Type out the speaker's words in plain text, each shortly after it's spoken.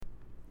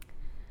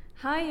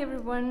Hi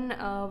everyone,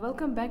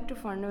 welcome back to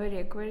Fannuveri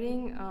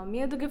Ekuverin.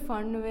 Miyaduge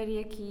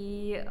Fannuveri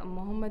ki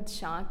Muhammad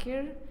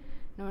Shakir.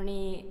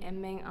 Noni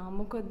emmeng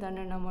amuko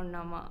dana namon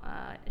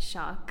nama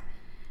Shak.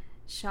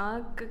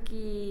 Shak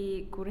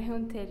ki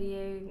kurehun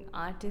theriye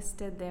artist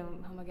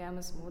dem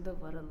hamagama smoother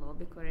vara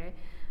lobby kore.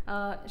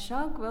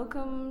 Shak,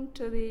 welcome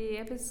to the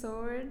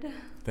episode.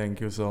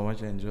 Thank you so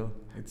much, Angel.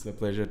 It's a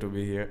pleasure to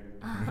be here.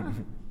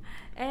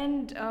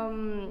 And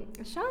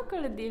Shak,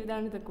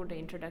 the good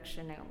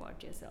introduction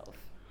about yourself.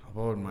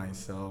 About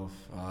myself,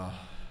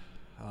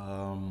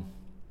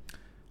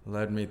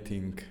 let me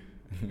think.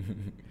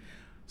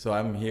 So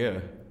I'm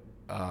here.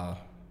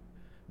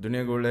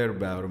 Dunia guler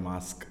baur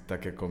mask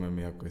take come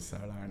miya koi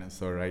salana.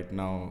 So right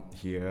now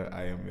here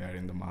I am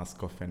wearing the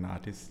mask of an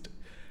artist.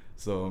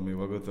 So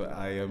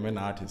I am an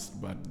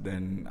artist, but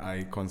then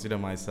I consider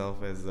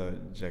myself as a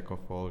jack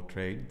of all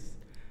trades.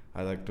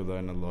 I like to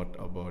learn a lot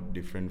about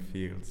different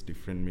fields,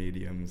 different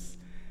mediums,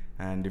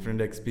 and different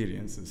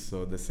experiences.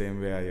 So the same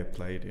way I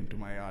apply it into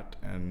my art,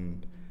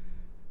 and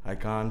I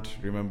can't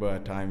remember a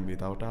time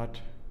without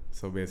art.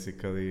 So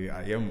basically,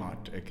 I am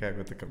art. Okay,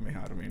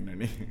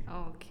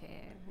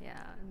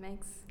 yeah,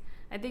 makes.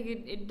 I think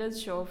it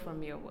does show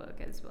from your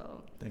work as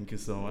well. Thank you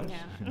so much.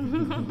 Yeah.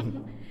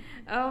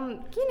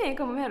 Kine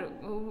kamu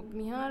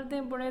mihar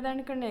de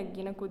bonedan karne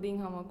gina kuding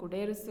hama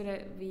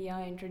kuderusure we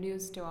are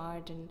introduced to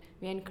art and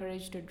we are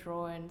encouraged to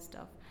draw and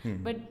stuff.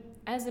 But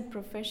as a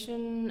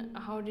profession,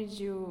 how did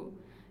you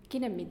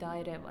kine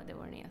midaire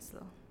vadevarni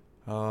aslo?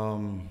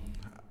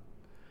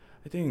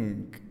 I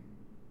think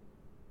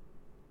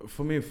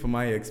for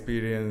my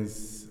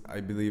experience,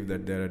 I believe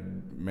that there are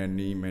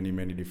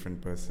many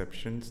different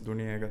perceptions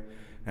duniyaga,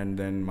 and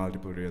then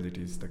multiple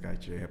realities that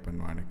actually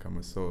happen when it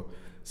comes. So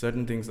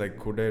certain things like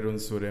kuderun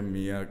sure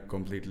mia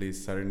completely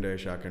surrender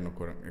shaken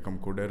ekam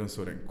kuderun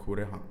sure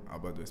kure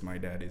abadus. My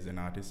dad is an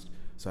artist,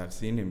 so I've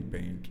seen him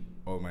paint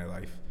all my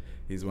life.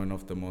 He's one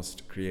of the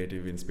most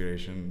creative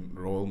inspiration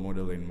role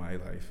model in my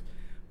life,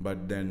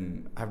 but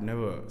then I've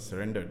never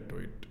surrendered to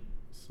it,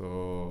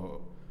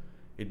 so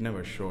it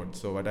never showed.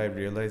 So what I've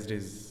realized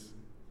is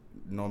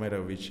no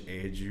matter which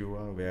age you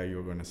are, where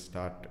you're going to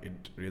start,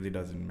 it really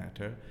doesn't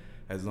matter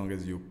as long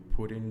as you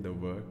put in the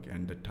work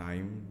and the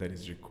time that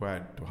is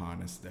required to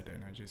harness that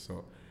energy.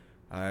 So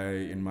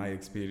in my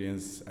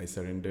experience, I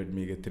surrendered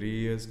me 3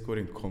 years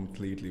coding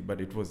completely,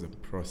 but it was a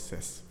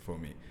process for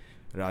me.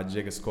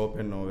 Rajya scope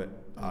and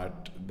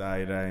art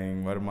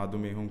dairaing war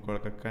madumi hum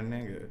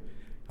kolakakkanne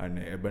and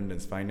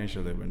abundance,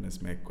 financial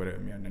abundance make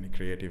any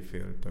creative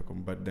field,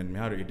 but then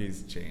it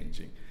is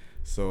changing.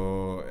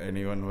 So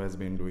anyone who has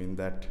been doing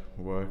that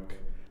work,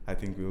 I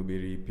think will be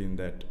reaping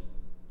that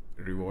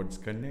rewards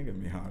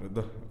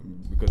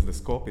because the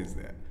scope is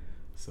there.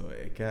 So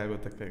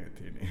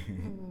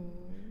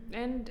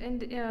and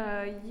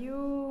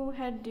you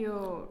had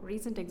your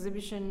recent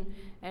exhibition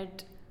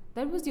at,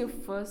 that was your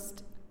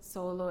first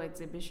solo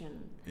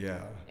exhibition.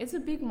 Yeah. It's a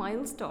big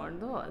milestone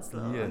though.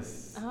 So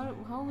yes.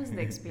 How was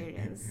the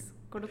experience?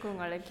 Hey,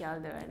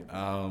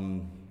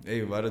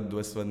 varad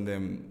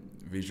dvasvandem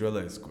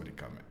visualize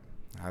korikame.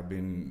 I've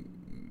been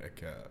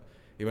like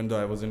even though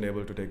I wasn't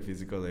able to take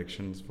physical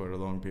actions for a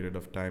long period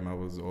of time, I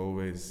was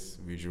always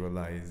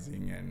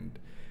visualizing, and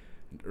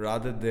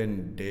rather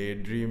than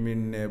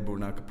daydreaming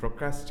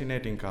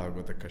procrastinating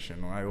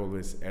I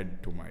always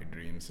add to my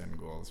dreams and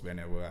goals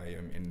whenever I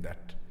am in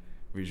that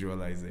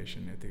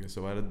visualization.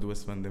 So I do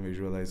something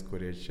visualize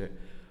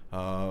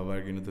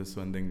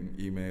something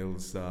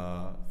emails,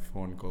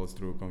 phone calls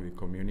through we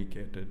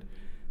communicated.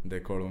 They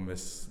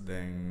Columbus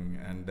then,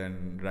 and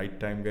then right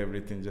time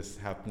everything just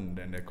happened,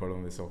 and I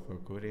Columbus offer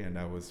Korea, and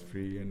I was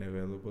free and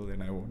available,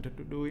 and I wanted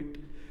to do it.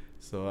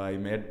 So I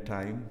made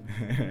time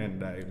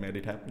and I made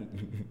it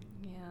happen.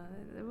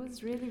 It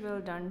was really well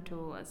done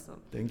too. So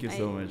thank you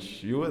so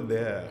much. You were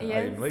there. Yes.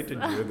 I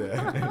invited you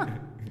there.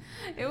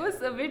 It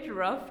was a bit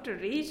rough to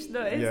reach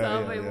though.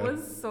 It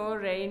was so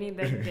rainy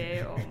that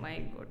day. Oh my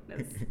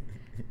goodness.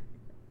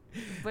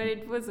 But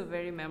it was a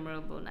very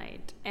memorable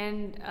night,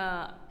 and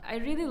I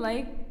really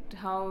liked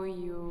how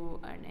you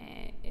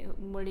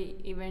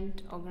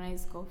event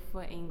organized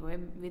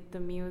with the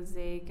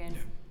music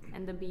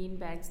and the bean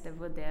bags that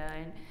were there,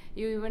 and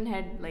you even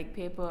had like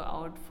paper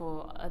out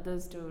for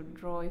others to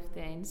draw if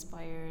they're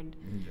inspired.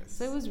 Yes.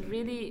 So it was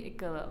really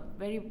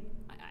very,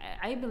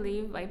 I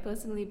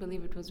personally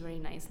believe it was very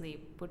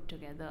nicely put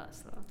together.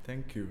 So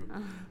thank you.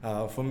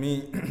 For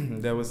me,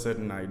 there were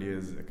certain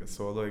ideas like a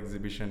solo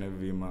exhibition of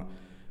Vima.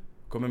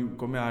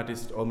 Come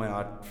artist, all my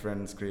art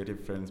friends,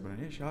 creative friends, but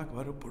hey Shak,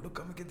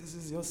 this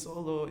is your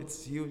solo,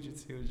 it's huge,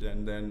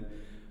 and then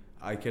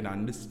I can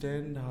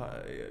understand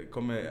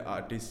come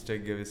artist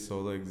gave a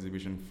solo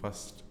exhibition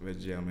first,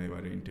 which I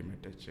very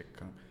intimate check.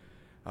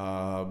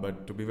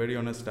 But to be very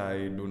honest,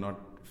 I do not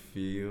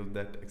feel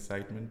that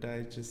excitement.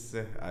 I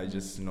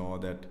just know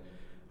that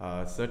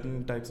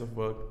certain types of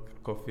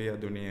work, coffee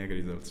aduniya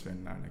results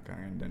and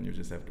then you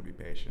just have to be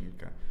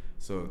patient.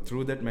 So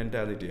through that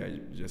mentality,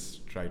 I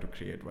just try to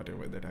create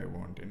whatever that I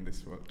want in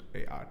this world.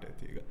 Art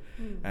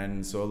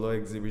and solo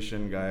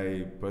exhibition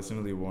guy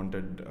personally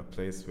wanted a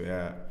place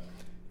where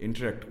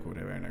interact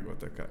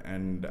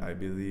and I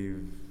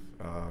believe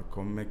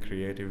come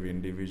creative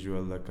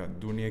individual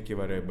dunia ki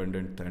vare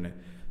abundant thane.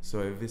 So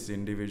if this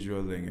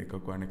individual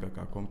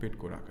compete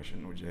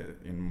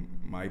in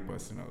my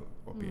personal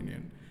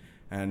opinion.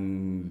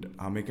 And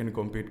I can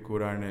compete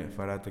kurane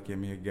farata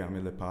kemi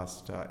gamile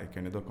pasta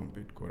ekenedo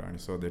compete kurane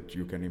so that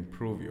you can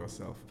improve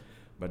yourself.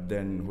 But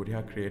then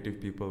Huriha creative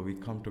people, we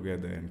come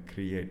together and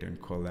create and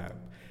collab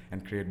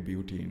and create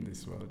beauty in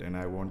this world. And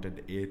I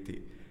wanted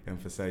 80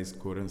 emphasize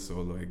Korean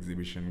solo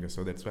exhibition.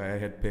 So that's why I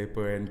had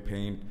paper and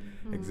paint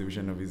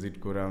exhibition of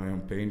visit Kuram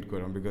and paint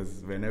Kuram,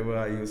 because whenever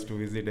I used to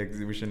visit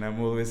exhibition,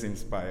 I'm always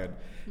inspired.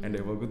 And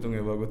I was but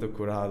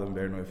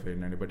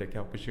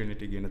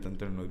opportunity I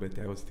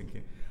was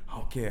thinking,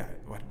 okay,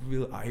 what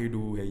will I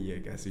do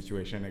here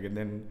situation again?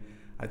 Then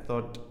I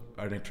thought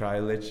I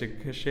trial but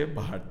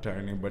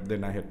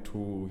then I had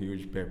 2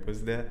 huge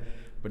papers there.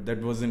 But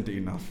that wasn't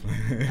enough.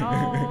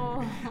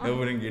 Oh.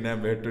 And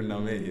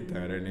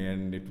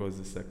it was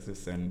a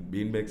success. And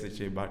being back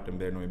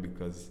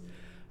because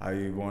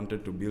I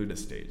wanted to build a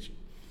stage.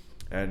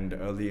 And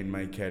early in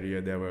my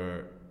career, there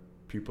were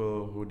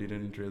people who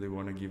didn't really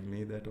want to give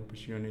me that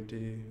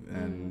opportunity.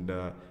 And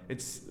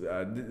it's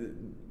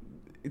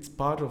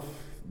part of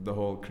the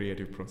whole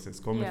creative process.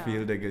 Common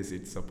field, I guess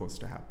it's supposed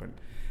to happen.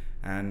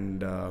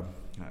 And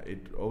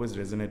it always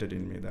resonated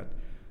in me that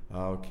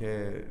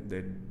okay,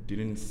 they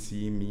didn't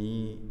see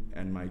me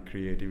and my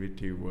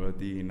creativity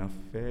worthy enough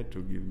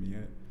to give me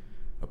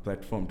a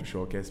platform to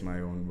showcase my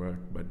own work.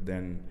 But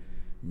then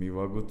mi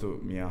wagutu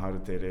mi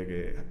aharu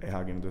terege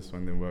ehagin dus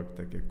when work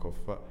take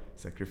kofa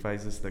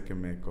sacrifices take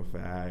make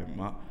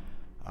kofa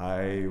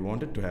I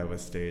wanted to have a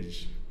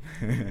stage.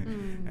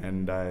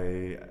 And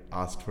I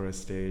asked for a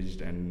stage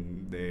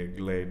and they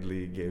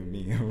gladly gave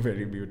me a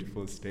very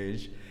beautiful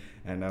stage.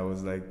 And I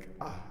was like,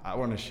 I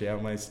want to share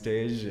my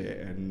stage.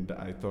 And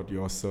I thought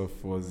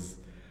Yosef was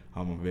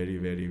very,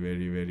 very,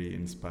 very, very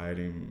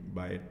inspiring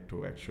by it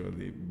to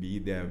actually be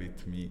there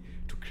with me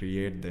to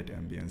create that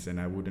ambience. And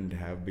I wouldn't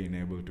have been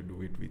able to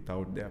do it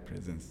without their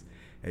presence.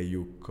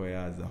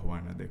 Yukoya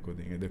Zahwana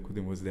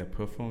Dekuding was there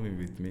performing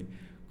with me.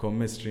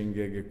 Come string,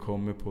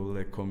 come pull,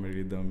 come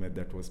rhythm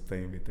that was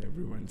playing with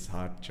everyone's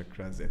heart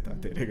chakras.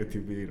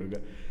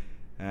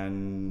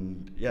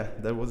 And yeah,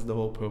 that was the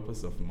whole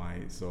purpose of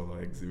my solo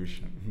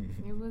exhibition.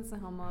 It was a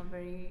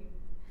very,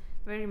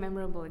 very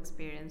memorable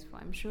experience.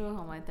 I'm sure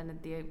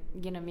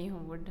me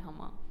would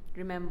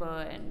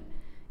remember and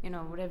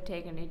would have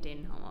taken it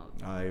in.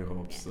 I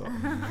hope so.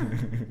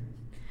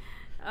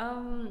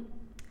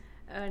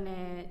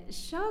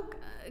 Shock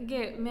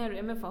ge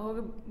me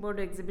fahoge board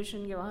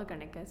exhibition ge waha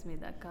connect me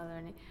da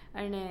kalane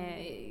and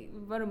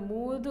var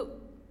mood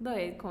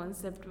the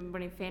concept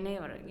bani fene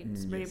or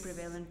it's very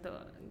prevalent though.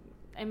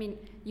 I mean,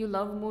 you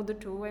love mood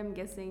too, I'm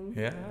guessing.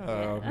 Yeah,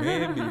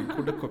 maybe.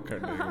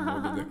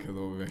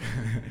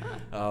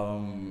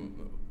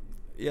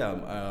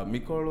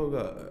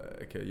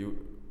 Mikologa, okay,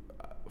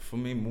 for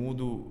me,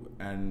 Mudu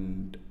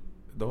and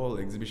the whole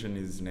exhibition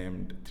is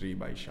named 3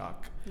 by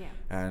Shark. Yeah.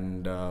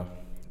 And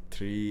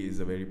 3 is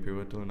a very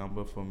pivotal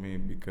number for me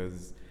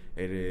because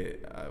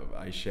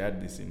I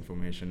shared this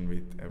information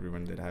with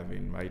everyone that I've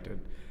invited.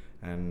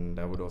 And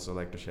I would also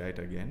like to share it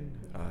again.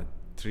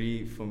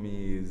 3 for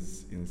me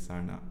is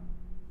insana,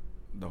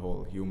 the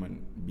whole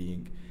human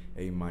being,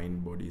 a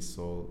mind, body,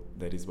 soul.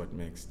 That is what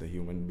makes the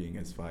human being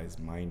as far as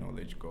my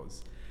knowledge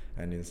goes.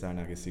 And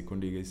insana ke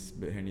sikundi is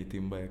beheni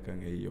timba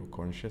yakang your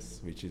conscious,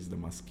 which is the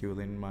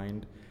masculine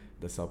mind,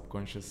 the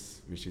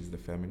subconscious, which is the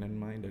feminine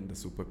mind, and the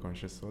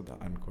superconscious or the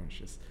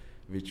unconscious,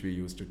 which we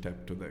use to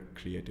tap to the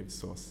creative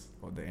source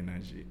or the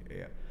energy.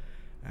 Yeah.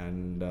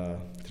 And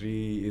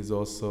 3 is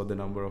also the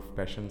number of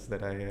passions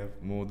that I have.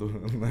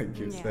 Modu, like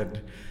you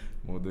said,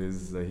 Modu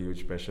is a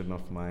huge passion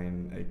of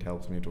mine. It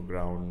helps me to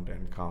ground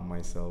and calm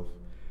myself.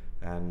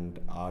 And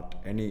art,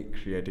 any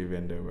creative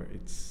endeavor,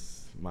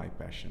 it's my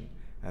passion.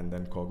 And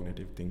then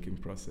cognitive thinking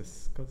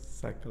process, because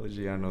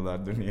psychology, I know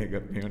that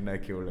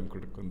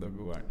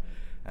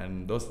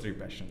and those 3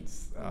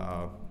 passions,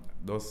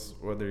 those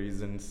were the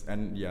reasons.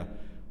 And yeah,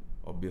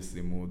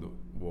 obviously Mood,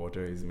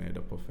 water is made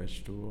up of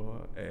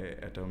H2O,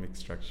 atomic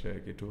structure,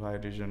 2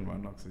 hydrogen,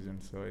 1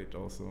 oxygen, so it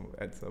also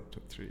adds up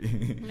to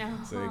 3.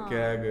 So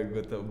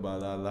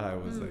I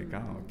was like,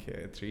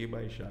 okay, 3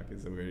 by Shark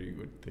is a very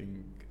good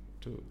thing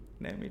to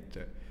name it.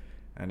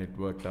 And it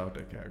worked out.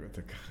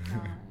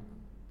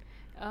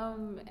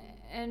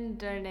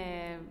 And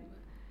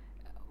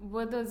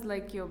were those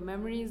like your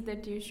memories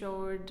that you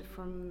showed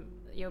from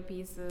your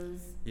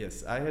pieces?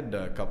 Yes, I had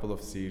a couple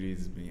of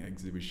series being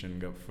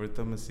exhibition.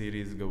 First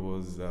series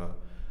was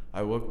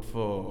I worked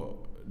for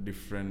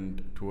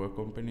different tour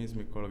companies,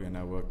 and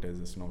I worked as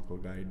a snorkel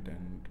guide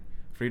and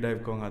free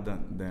dive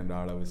then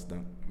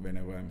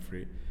whenever I'm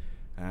free.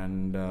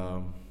 And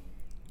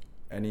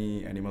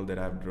any animal that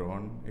I've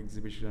drawn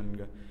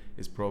exhibition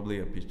is probably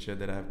a picture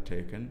that I've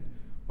taken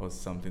or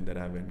something that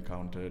I've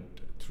encountered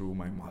through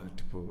my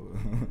multiple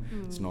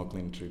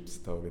snorkeling trips.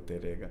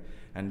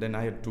 And then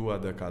I had two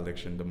other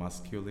collections, the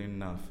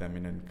masculine,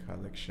 feminine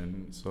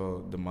collection.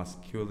 So the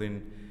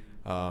masculine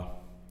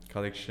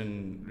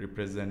collection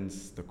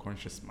represents the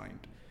conscious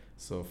mind.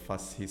 So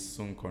fas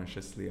hissun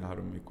consciously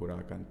harumi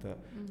kurakanta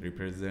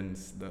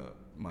represents the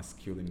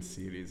masculine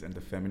series, and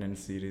the feminine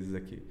series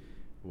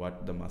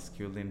what the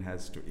masculine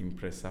has to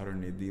impress our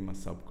nidima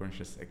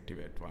subconscious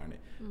activate vani.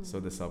 So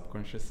the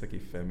subconscious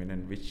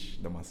feminine which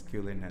the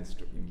masculine has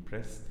to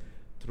impress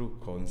through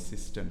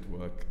consistent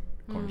work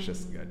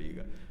conscious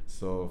gadiga.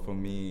 So for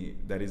me,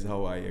 that is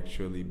how I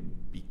actually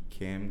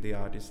became the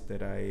artist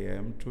that I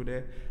am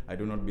today. I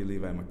do not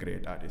believe I'm a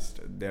great artist.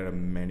 There are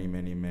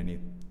many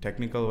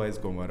technical wise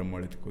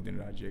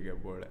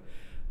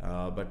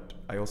but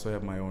I also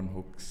have my own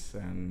hooks,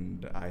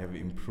 and I have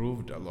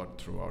improved a lot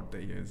throughout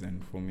the years,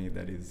 and for me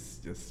that is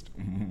just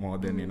more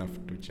than enough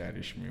to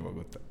cherish me.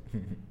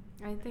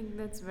 I think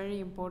that's very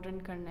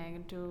important,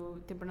 Karnag,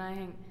 to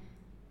Tibanahing.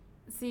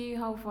 See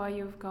how far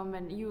you've come,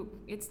 and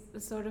it's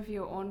sort of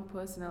your own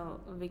personal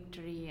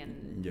victory,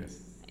 and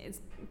yes, it's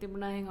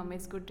Tibanahing,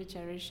 it's good to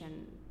cherish,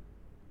 and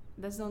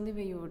that's the only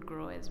way you would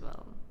grow as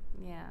well.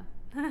 Yeah.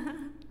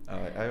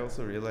 I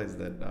also realized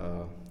that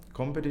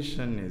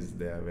competition is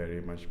there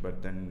very much,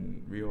 but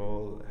then we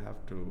all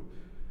have to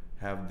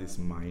have this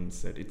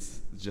mindset. It's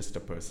just a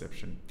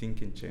perception.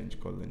 Thinking change,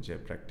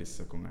 practice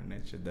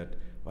that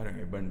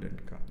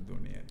abundant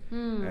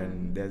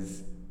and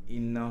there's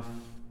enough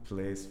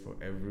place for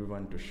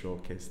everyone to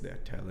showcase their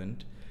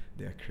talent,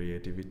 their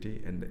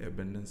creativity, and the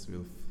abundance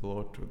will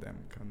flow to them.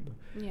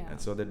 And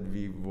so that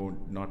we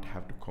won't not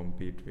have to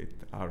compete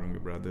with our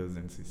brothers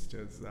and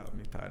sisters.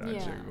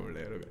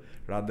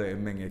 Rather,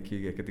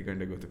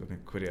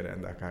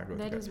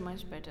 that is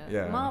much better.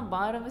 Yeah.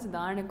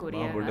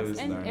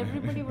 And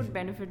everybody would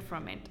benefit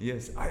from it.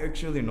 Yes, I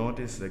actually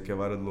noticed like a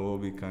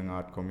low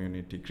art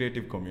community,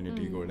 creative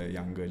community,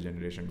 younger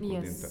generation.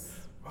 Yes.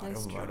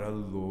 That's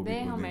true. They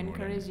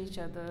encourage each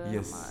other.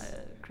 Yes.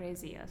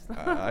 Crazy. Yes.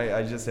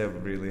 I just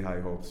have really high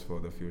hopes for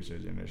the future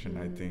generation.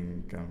 I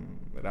think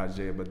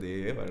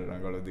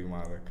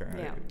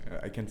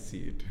I can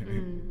see it.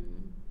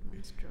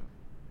 That's true.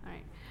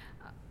 Alright.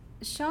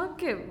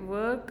 Shark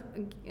work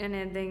and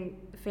then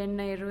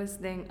Fennairos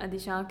then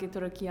Adishaki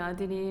Turaki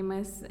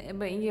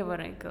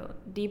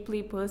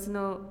deeply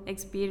personal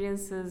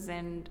experiences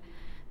and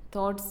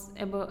thoughts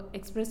about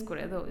express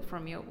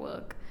from your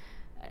work.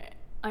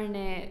 And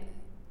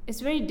it's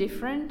very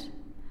different,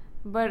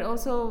 but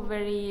also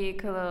very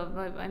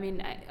color. I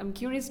mean, I'm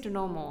curious to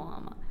know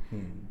more.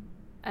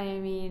 I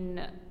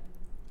mean,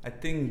 I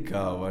think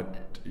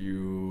what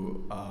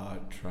you are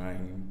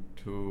trying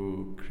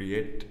to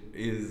create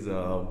is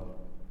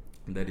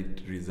that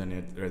it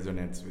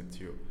resonates with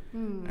you,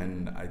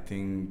 and I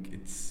think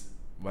it's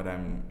what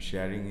I'm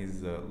sharing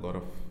is a lot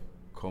of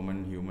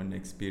common human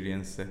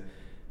experience.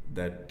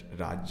 That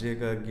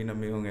Rajyaga gina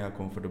mehong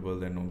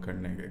comfortable and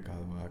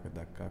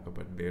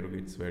but Beru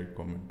it's very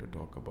common to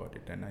talk about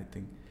it, and I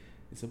think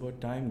it's about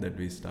time that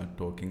we start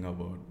talking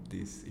about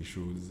these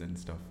issues and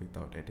stuff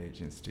without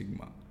attaching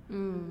stigma.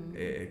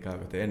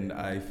 And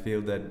I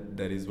feel that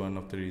is one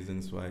of the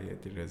reasons why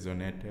it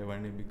resonates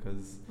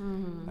because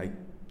I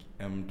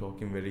am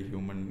talking very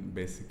human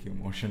basic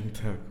emotion.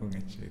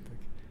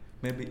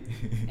 Maybe.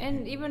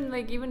 And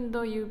even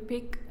though you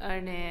pick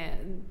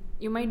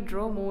you might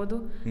draw more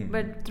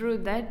but through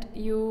that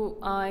you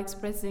are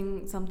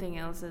expressing something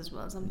else as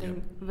well,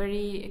 something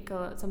very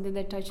something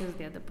that touches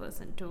the other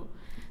person too.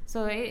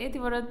 So it's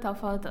a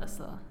tough.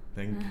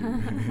 Thank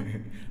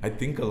you. I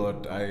think a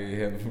lot. I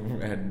have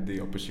had the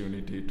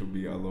opportunity to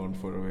be alone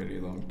for a very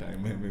long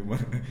time.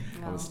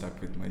 I was stuck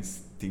with my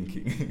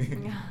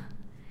thinking.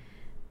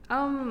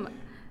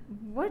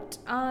 What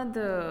are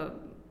the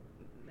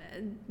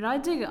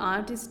Rajag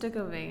artistic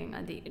away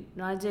adi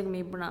Rajag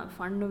mebuna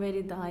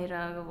Fannuveri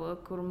dairaga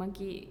work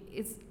kurmaki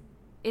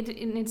it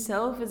in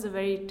itself is a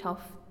very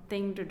tough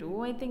thing to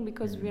do, I think,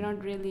 because we're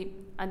not really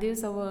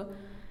is our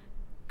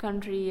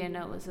country and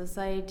our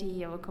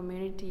society, our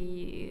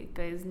community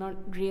is not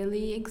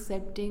really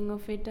accepting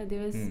of it.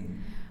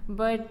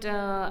 But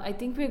I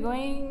think we're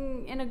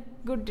going in a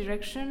good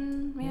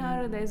direction.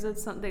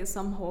 There's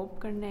some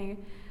hope.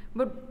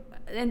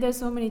 And there's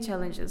so many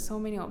challenges, so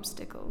many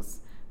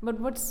obstacles. But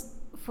what's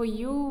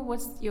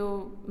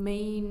your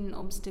main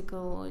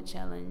obstacle or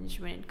challenge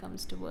when it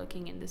comes to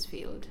working in this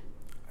field?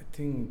 I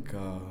think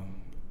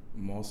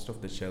most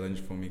of the challenge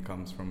for me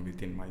comes from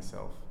within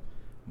myself.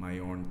 My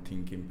own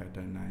thinking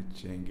pattern, I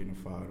change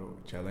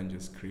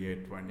challenges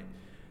create one.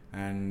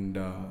 And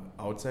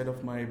outside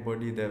of my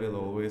body, there will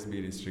always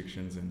be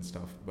restrictions and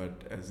stuff.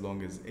 But as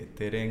long as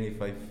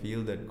if I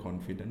feel that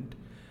confident,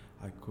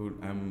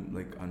 I'm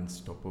like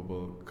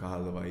unstoppable.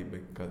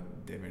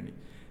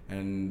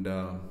 And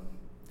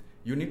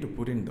you need to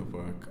put in the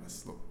work,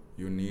 Aslo.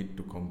 You need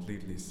to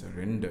completely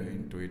surrender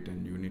into it,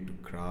 and you need to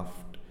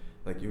craft,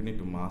 you need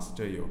to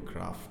master your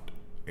craft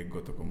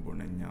eggoto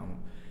kumbunanyamo.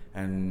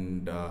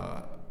 And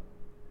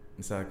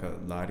misaka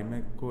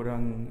larime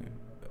kurang,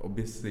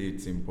 obviously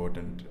it's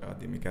important,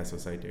 the Mika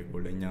society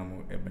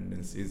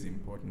abundance is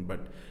important,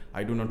 but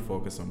I do not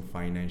focus on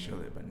financial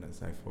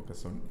abundance, I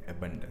focus on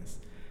abundance.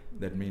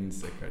 That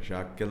means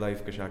shaka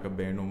life ka shaka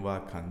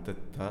benumwa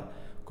kantata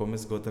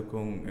komis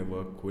gotakung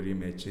ever kuri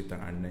mechita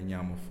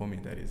annanyamo, for me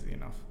that is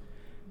enough.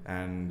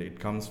 And it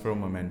comes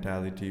from a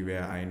mentality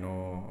where I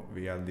know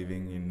we are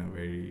living in a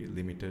very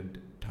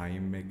limited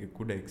time.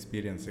 Could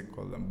experience it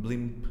called a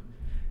blimp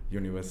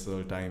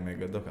universal time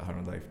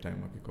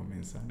lifetime.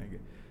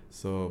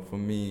 So for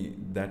me,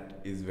 that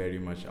is very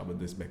much about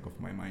this back of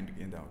my mind.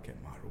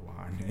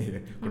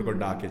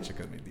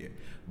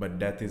 But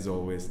death is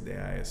always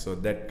there. So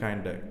that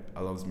kind of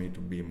allows me to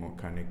be more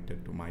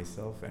connected to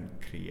myself and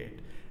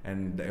create.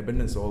 And the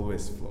abundance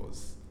always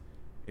flows.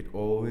 It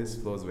always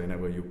flows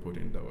whenever you put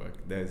in the work.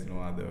 There is no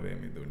other way.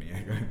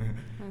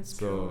 That's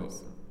so true.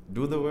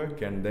 do the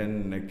work, and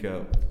then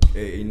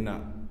in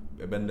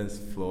abundance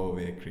flow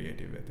way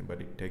creative.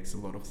 But it takes a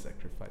lot of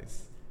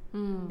sacrifice.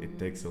 It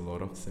takes a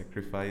lot of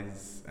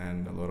sacrifice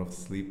and a lot of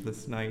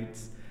sleepless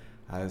nights.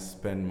 I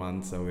spent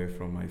months away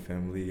from my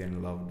family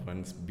and loved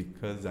ones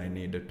because I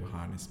needed to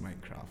harness my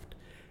craft.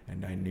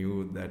 And I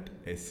knew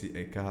that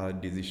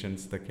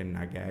decisions that can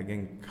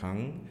nagagang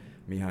kang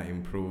miha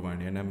improve,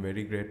 and I'm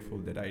very grateful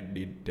that I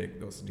did take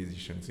those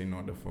decisions in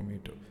order for me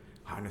to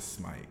harness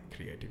my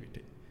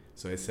creativity.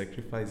 So a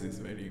sacrifice is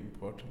very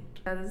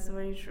important. That is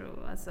very true.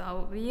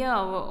 So we are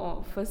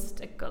our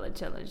first color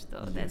challenge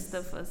though. Yes. That's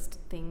the first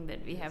thing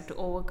that we have to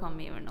overcome,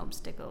 even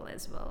obstacle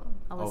as well.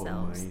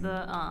 Ourselves.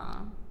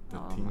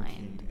 Our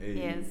mind.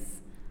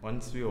 Yes.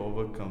 Once we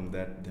overcome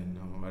that, then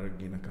our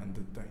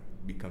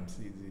becomes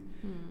easy.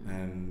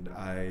 And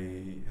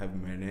I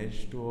have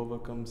managed to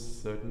overcome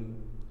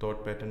certain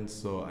thought patterns,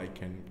 so I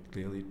can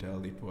clearly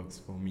tell it works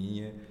for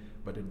me.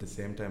 But at the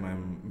same time,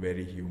 I'm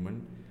very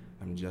human.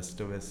 I'm just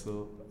a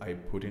vessel. I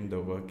put in the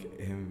work,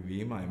 and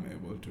I'm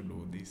able to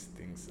do these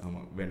things.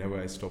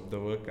 Whenever I stop the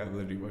work, I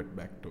will revert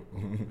back to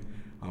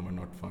I'm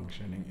not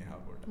functioning.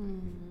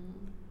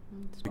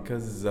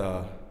 Because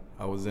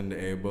I wasn't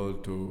able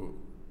to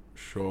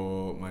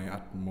show my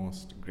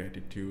utmost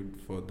gratitude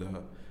for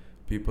the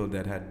people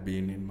that had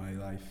been in my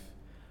life.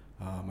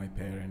 My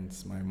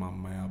parents, my mom,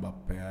 my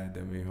abappa,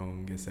 the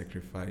mihonge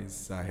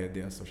sacrifice,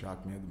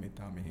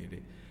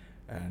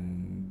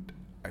 and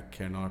I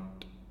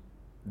cannot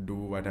do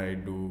what I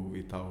do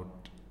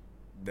without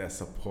their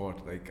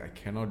support. Like, I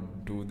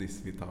cannot do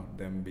this without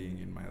them being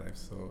in my life.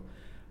 So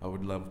I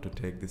would love to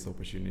take this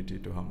opportunity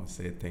to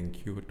say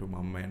thank you to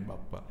Mama and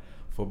Papa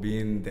for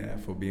being there,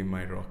 for being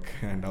my rock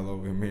and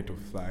allowing me to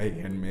fly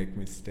and make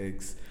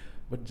mistakes,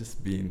 but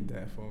just being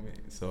there for me.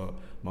 So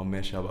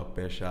Mamesha,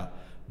 Bapesha,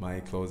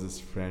 my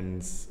closest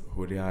friends,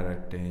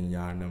 Huriaraten,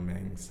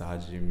 Yarnameng,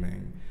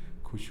 Sajimeng,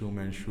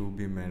 Kushumen,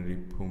 Shubimen,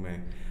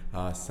 Ripumen,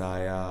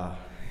 Saya,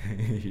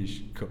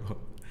 Ishko,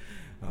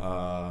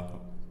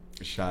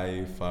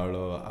 Shai,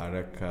 Faro,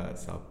 Araka,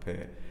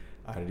 Sape,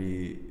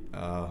 Ari,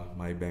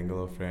 my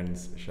Bangalore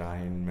friends,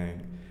 Shahin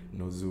Meng,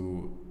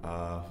 Nozu,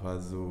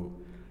 Fazu,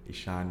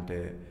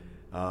 Ishante,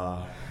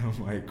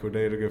 my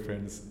Kudairuga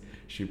friends,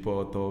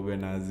 Shipo, Tobe,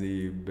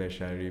 Nazi,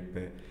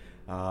 Besharipe,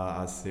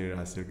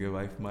 Asir's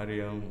wife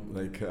Mariam,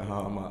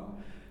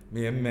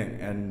 me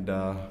and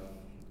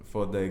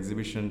for the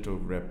exhibition to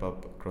wrap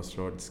up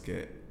Crossroads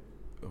ke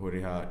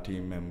Huriha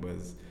team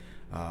members,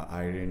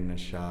 Irene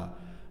Shah,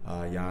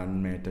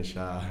 Jan Mehta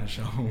Shah,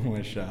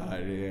 Shauma Shah,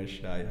 Arya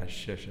Shah,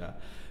 Yasha Shah,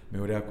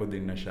 Mehuriya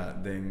Kodin Shah,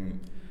 then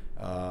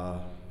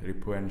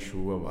Ripu and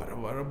Shuva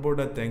Vara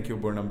Boda, thank you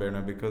Borna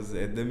Berna, because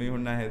at the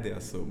Mihuna had their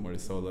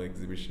solo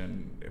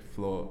exhibition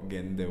flow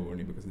again they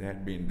only because they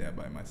had been there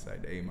by my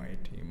side, my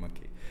team,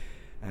 okay.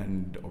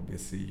 And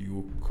obviously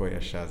you Koya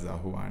Shaza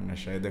Huana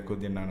Shaida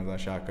Kudinana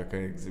Shaka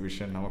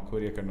exhibition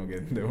Namakuria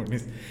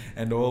Kanogan,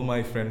 and all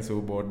my friends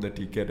who bought the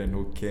ticket and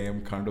who came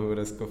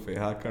Kanduras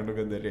Kofeha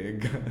Kanduga the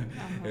Reg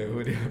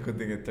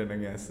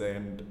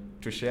and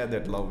to share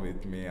that love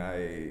with me.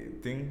 I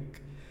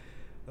think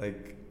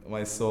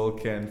my soul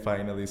can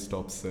finally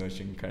stop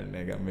searching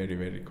Karneg. I'm very,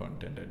 very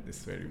content at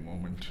this very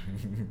moment.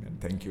 And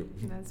thank you.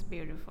 That's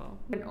beautiful.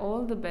 And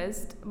all the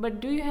best.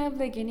 But do you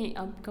have any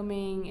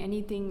upcoming,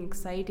 anything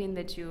exciting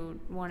that you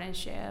want to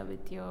share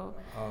with your...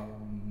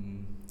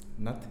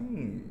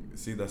 Nothing.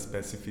 See,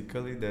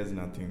 specifically, there's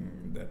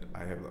nothing that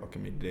I have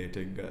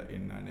accommodated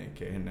in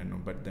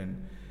Aneke, but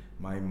then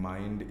my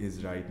mind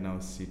is right now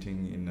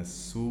sitting in a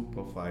soup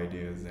of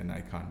ideas, and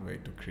I can't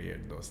wait to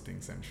create those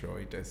things and show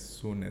it as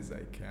soon as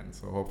I can.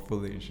 So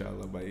hopefully,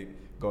 inshallah, by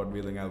God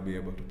willing, I'll be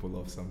able to pull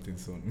off something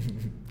soon.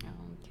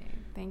 Okay.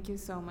 Thank you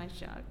so much,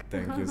 Jack.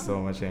 Thank you so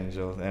much,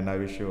 Angel. And I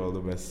wish you all the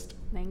best.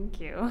 Thank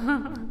you.